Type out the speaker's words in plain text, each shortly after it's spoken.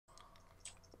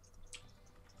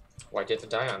Why'd you have to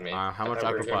die on me? How much we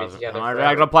were gonna be ectoplasm? together How much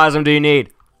forever. ectoplasm do you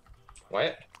need?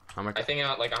 What? How much? I think I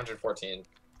got like 114.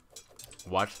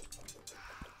 What?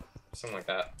 Something like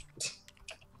that.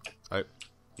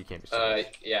 You can't be serious.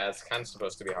 Yeah, it's kind of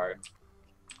supposed to be hard.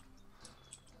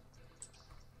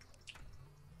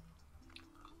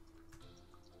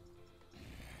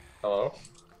 Hello?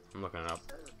 I'm looking it up.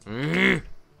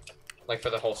 Like for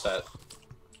the whole set.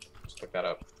 Just look that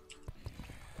up.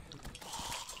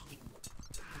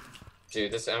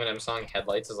 Dude, this Eminem song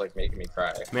Headlights is like making me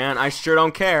cry. Man, I sure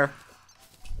don't care.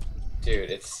 Dude,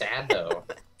 it's sad though.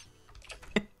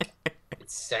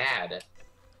 It's sad.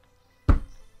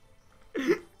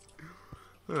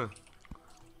 Huh.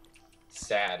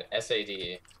 Sad.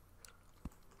 SAD.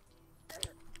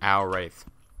 Ow, Wraith.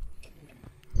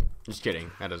 Just kidding.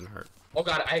 That doesn't hurt. Oh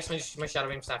god, I actually used my Shadow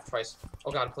Beam Staff twice.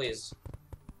 Oh god, please.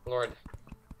 Lord,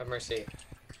 have mercy.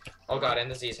 Oh god,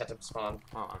 and the Z's had to spawn.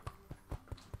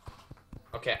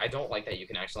 Okay, I don't like that you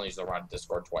can actually use the Rod of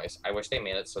Discord twice. I wish they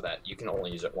made it so that you can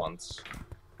only use it once.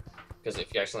 Because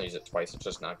if you actually use it twice, it's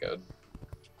just not good.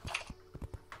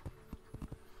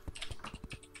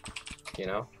 You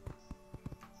know?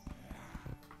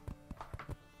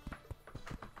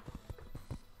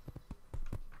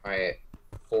 Alright,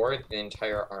 for the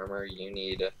entire armor, you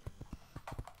need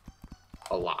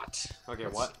a lot. Okay,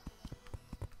 what?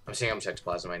 I'm seeing how much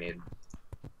ectoplasm I need.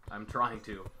 I'm trying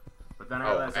to. But then I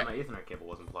Oh, realized that okay. my Ethernet cable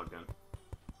wasn't plugged in.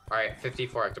 Alright,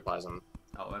 54 ectoplasm.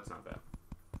 Oh, that's not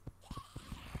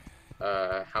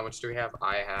bad. How much do we have?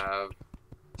 I have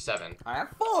 7. I have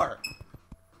 4!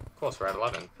 Cool, so we're at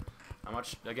 11. How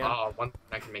much again? Oh, one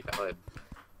I can make the hood.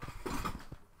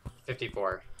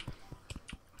 54.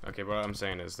 Okay, what I'm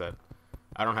saying is that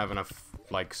I don't have enough,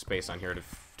 like, space on here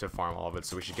to farm all of it,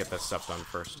 so we should get that stuff done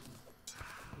first.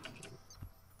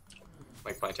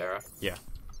 Like my Terra? Yeah.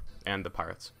 And the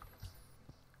pirates.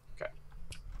 Okay.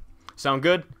 Sound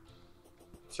good?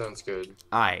 Sounds good.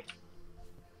 Aye.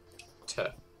 Tuh.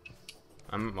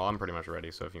 Well, I'm pretty much ready,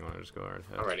 so if you want to just go right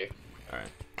ahead. I'm ready. Alright.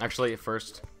 Actually,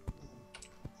 first...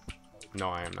 No,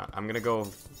 I am not. I'm gonna go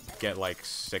get, like,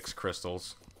 6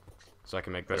 crystals. So I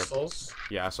can make better... Crystals?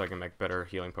 Yeah, so I can make better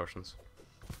healing potions.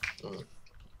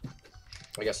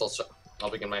 I guess I'll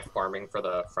begin my farming for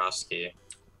the frost key.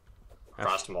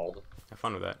 Frost mold. Have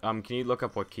fun with that. Can you look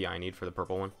up what key I need for the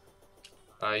purple one?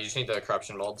 You just need the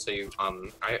corruption mold, so you,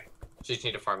 just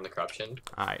need to farm the corruption.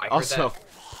 Alright. I heard Also...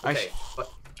 that, okay,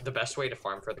 but the best way to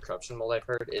farm for the corruption mold, I've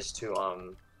heard, is to,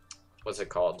 what's it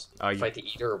called? Fight the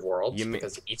Eater of Worlds,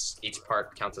 because each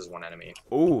part counts as one enemy.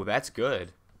 Ooh, that's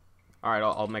good. Alright,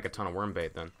 I'll make a ton of worm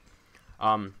bait then.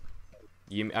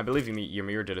 I believe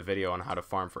Ymir did a video on how to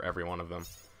farm for every one of them.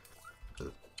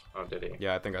 Oh, did he?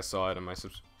 Yeah, I think I saw it in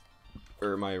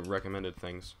my recommended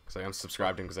things. Because I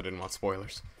unsubscribed him because I didn't want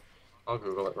spoilers. I'll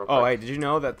Google it real quick. Oh, hey, did you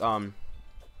know that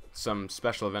some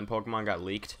special event Pokemon got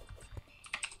leaked?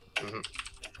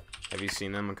 Have you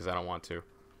seen them? Because I don't want to.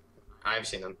 I've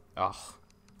seen them. Ugh.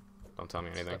 Don't tell me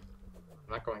anything.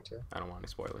 I'm not going to. I don't want any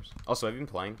spoilers. Also, have you been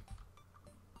playing?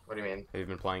 What do you mean? Have you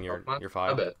been playing your Pokemon?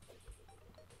 file? A bit.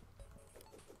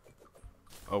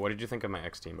 Oh, what did you think of my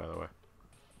X team, by the way?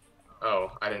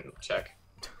 Oh, I didn't check.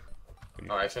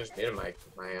 Oh, I just needed my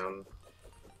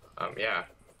yeah.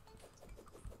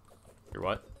 Your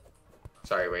what?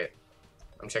 Sorry, wait.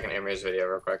 I'm checking Amir's video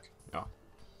real quick. Oh.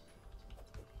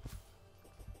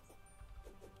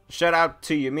 Shout out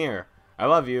to Ymir. I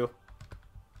love you.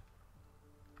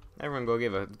 Everyone go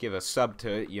give a sub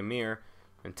to Ymir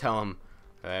and tell him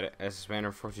that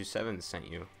SSBanner427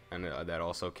 sent you, and that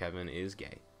also Kevin is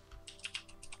gay.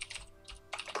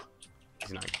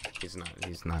 He's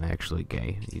not actually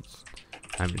gay.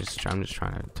 I'm just trying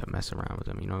to mess around with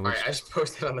him, you know. Alright, I just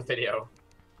posted on the video.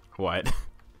 What?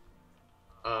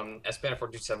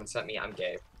 SSBanner427 sent me, I'm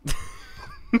gay.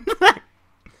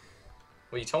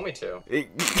 Well, you told me to. Did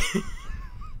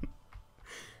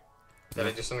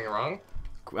I do something wrong?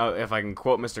 Well, if I can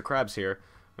quote Mr. Krabs here,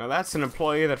 now that's an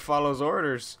employee that follows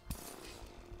orders.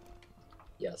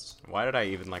 Yes. Why did I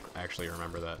even, like, actually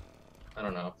remember that? I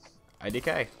don't know.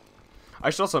 IDK. I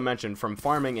should also mention, from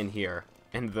farming in here,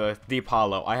 in the Deep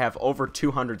Hollow, I have over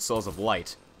 200 Souls of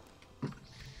Light.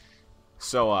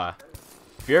 So,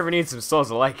 if you ever need some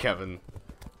Souls of Light, Kevin,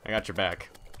 I got your back.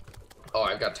 Oh,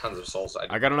 I've got tons of souls.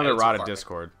 I got another Rod of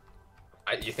Discord.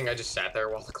 You think I just sat there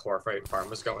while the chlorophyte farm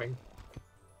was going?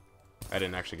 I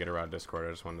didn't actually get a Rod of Discord.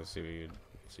 I just wanted to see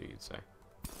what you'd say.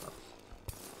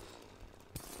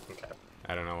 Okay.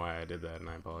 I don't know why I did that, and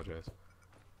I apologize.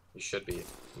 You should be.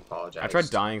 Apologize. I tried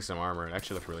dyeing some armor. It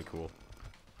actually looked really cool.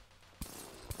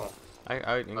 Oh.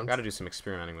 I gotta do some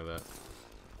experimenting with that.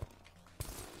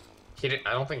 He did.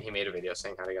 I don't think he made a video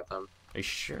saying how to get them. Are you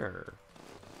sure?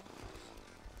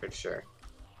 Pretty sure.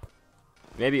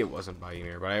 Maybe it wasn't by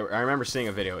Ymir, but I remember seeing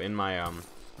a video in my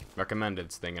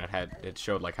recommendeds thing, and it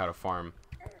showed like how to farm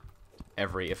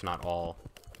every, if not all,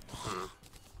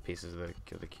 pieces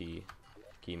of the key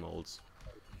molds.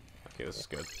 Okay, this is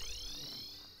good.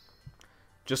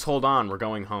 Just hold on, we're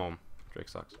going home. Drake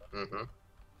sucks. Mm-hmm.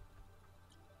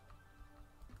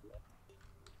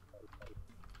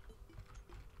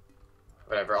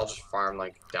 Whatever, I'll just farm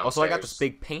like downstairs. Also, I got this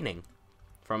big painting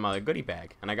from a goodie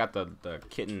bag, and I got the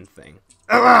kitten thing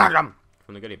from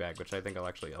the goodie bag, which I think I'll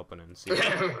actually open and see.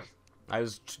 I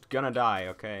was gonna die,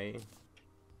 okay?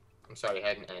 I'm sorry, I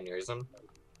had an aneurysm.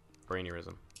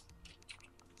 Braineurysm.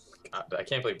 God, I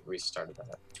can't believe we started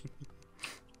that.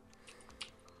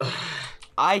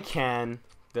 I can.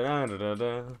 Da -da -da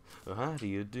 -da. How do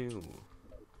you do?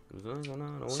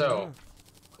 So,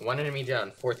 1 enemy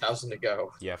down, 4,000 to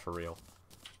go. Yeah, for real.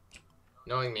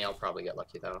 Knowing me, I'll probably get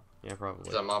lucky though. Yeah,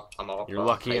 probably. I'm all You're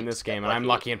lucky in this game, and I'm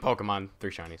lucky in Pokemon.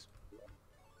 3 shinies.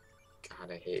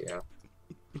 God, I hate you.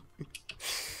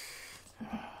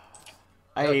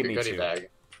 I hate me goodie too. Bag.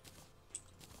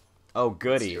 Oh,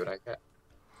 goody. Let's see what I got.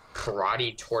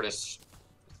 Karate tortoise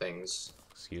things.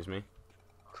 Excuse me?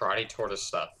 Karate tortoise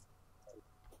stuff.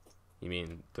 You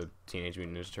mean the Teenage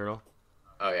Mutant Ninja Turtle?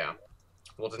 Oh, yeah.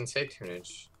 Well, it didn't say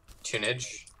tunage.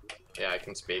 Tunage? Yeah, I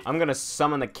can speak. I'm gonna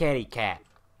summon the kitty cat.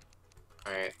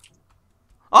 Alright.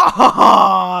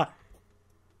 Oh!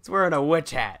 It's wearing a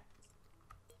witch hat.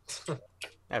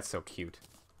 That's so cute.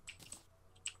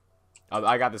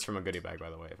 I got this from a goodie bag, by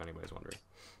the way, if anybody's wondering.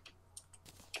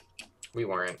 We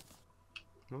weren't.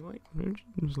 Well, like,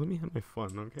 just let me have my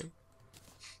fun, okay?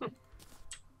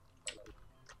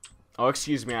 Oh,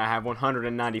 excuse me, I have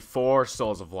 194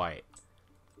 souls of light.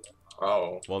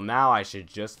 Oh. Well, now I should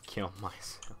just kill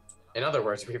myself. In other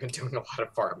words, we've been doing a lot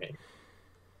of farming.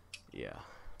 Yeah.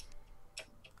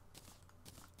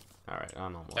 Alright,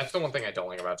 I'm almost. That's the one thing I don't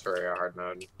like about Terraria hard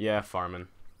mode. Yeah, farming.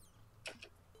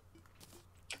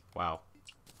 Wow.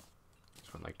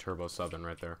 Just went like turbo subbing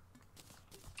right there.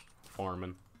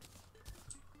 Farming.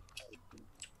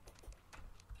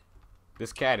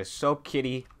 This cat is so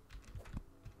kitty.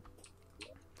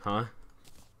 Huh?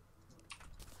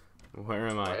 Where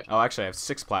am I? What? Oh, actually, I have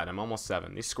 6 platinum, almost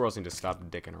 7. These squirrels need to stop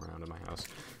dicking around in my house.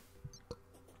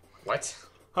 What?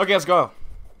 Okay, let's go.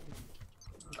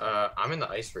 I'm in the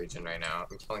ice region right now.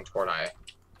 I'm killing Tortai.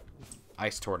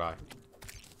 Ice Tortai.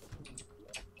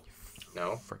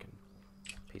 No. Freaking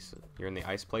piece of... You're in the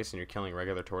ice place and you're killing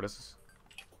regular tortoises?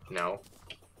 No.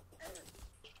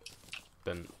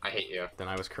 Then... I hate you. Then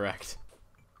I was correct.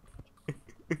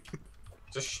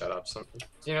 Just shut up.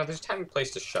 You know, there's a time and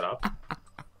place to shut up.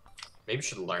 Maybe you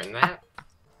should learn that.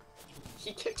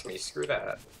 He kicked me. Screw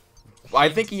that. Well, I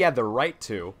think he had the right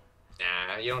to.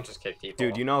 Nah, you don't just kick people.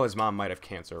 Dude, you know his mom might have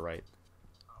cancer, right?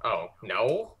 Oh,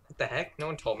 no? What the heck? No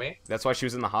one told me. That's why she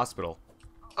was in the hospital.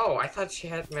 Oh, I thought she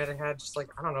had just like,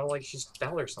 I don't know, like she's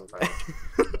fell or something. I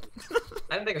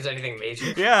didn't think it was anything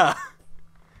major. Yeah.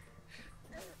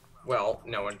 Well,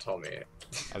 no one told me.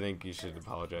 I think you should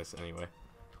apologize anyway.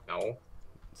 No.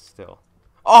 Still.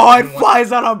 Oh, it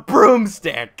flies on a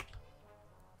broomstick!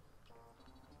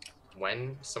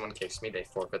 When someone kicks me, they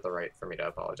forfeit the right for me to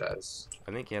apologize.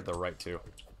 I think he had the right to.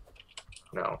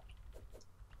 No.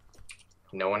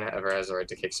 No one ever has the right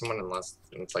to kick someone unless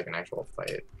it's like an actual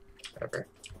fight. Ever.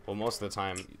 Well, most of the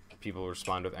time, people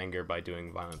respond with anger by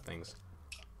doing violent things.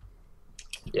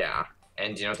 Yeah.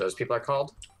 And do you know what those people are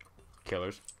called?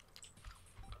 Killers.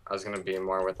 I was gonna be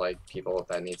more with like people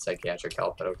that need psychiatric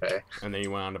help, but okay. And then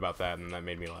you went on about that, and that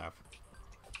made me laugh.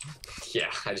 Yeah,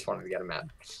 I just wanted to get him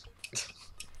mad.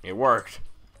 It worked.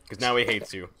 Because now he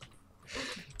hates you.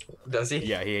 Does he?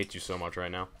 Yeah, he hates you so much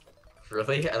right now.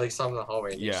 Really? I like saw him in the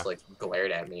hallway and he just like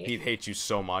glared at me. He hates you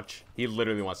so much. He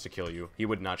literally wants to kill you. He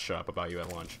would not shut up about you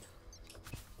at lunch.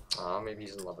 Aw, maybe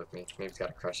he's in love with me. Maybe he's got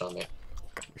a crush on me.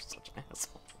 God, you're such an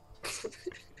asshole.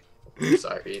 I'm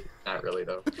sorry. Not really,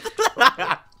 though.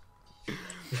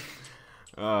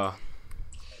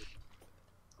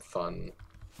 Fun.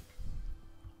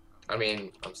 I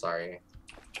mean, I'm sorry.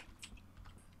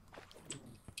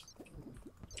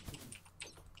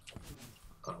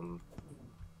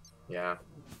 Yeah.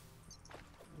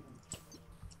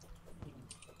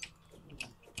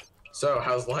 So,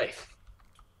 how's life?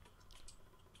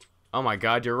 Oh my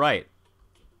god, you're right.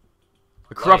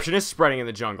 The corruption is spreading in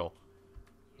the jungle.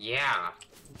 Yeah.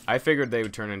 I figured they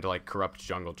would turn into, like, corrupt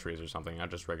jungle trees or something,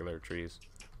 not just regular trees.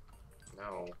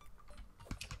 No.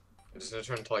 It's gonna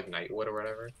turn into, like, nightwood or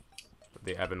whatever?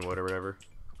 The ebonwood or whatever.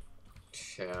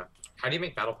 Yeah. How do you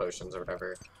make battle potions or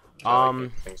whatever? Like,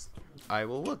 I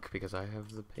will look because I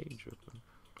have the page open.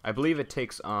 I believe it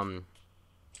takes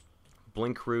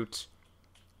Blinkroot,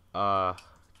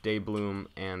 Daybloom,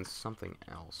 and something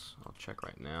else. I'll check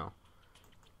right now.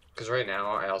 Because right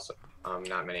now, I also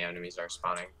not many enemies are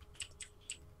spawning.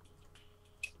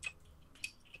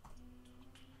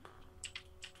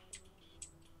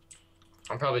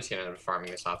 I'm probably just gonna end up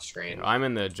farming this off screen. I'm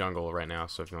in the jungle right now,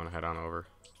 so if you want to head on over.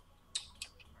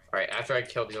 Alright, after I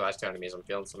kill these last 2 enemies, I'm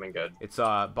feeling something good. It's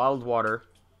bottled water,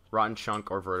 rotten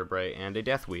chunk or vertebrae, and a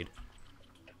deathweed.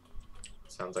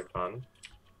 Sounds like fun.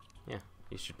 Yeah,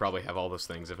 you should probably have all those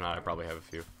things. If not, I probably have a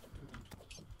few.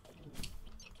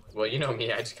 Well, you know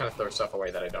me, I just kind of throw stuff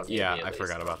away that I don't need. Yeah, I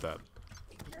forgot about that.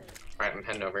 Alright, I'm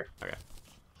heading over. Okay.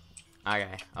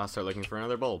 Okay, I'll start looking for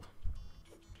another bulb.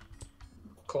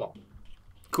 Cool.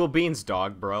 Cool beans,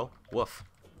 dog, bro. Woof.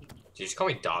 Did you just call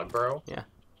me dog, bro? Yeah.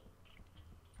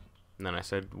 And then I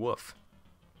said woof.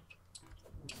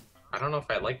 I don't know if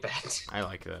I like that. I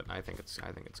like that. I think it's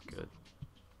good.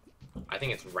 I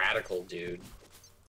think it's radical, dude.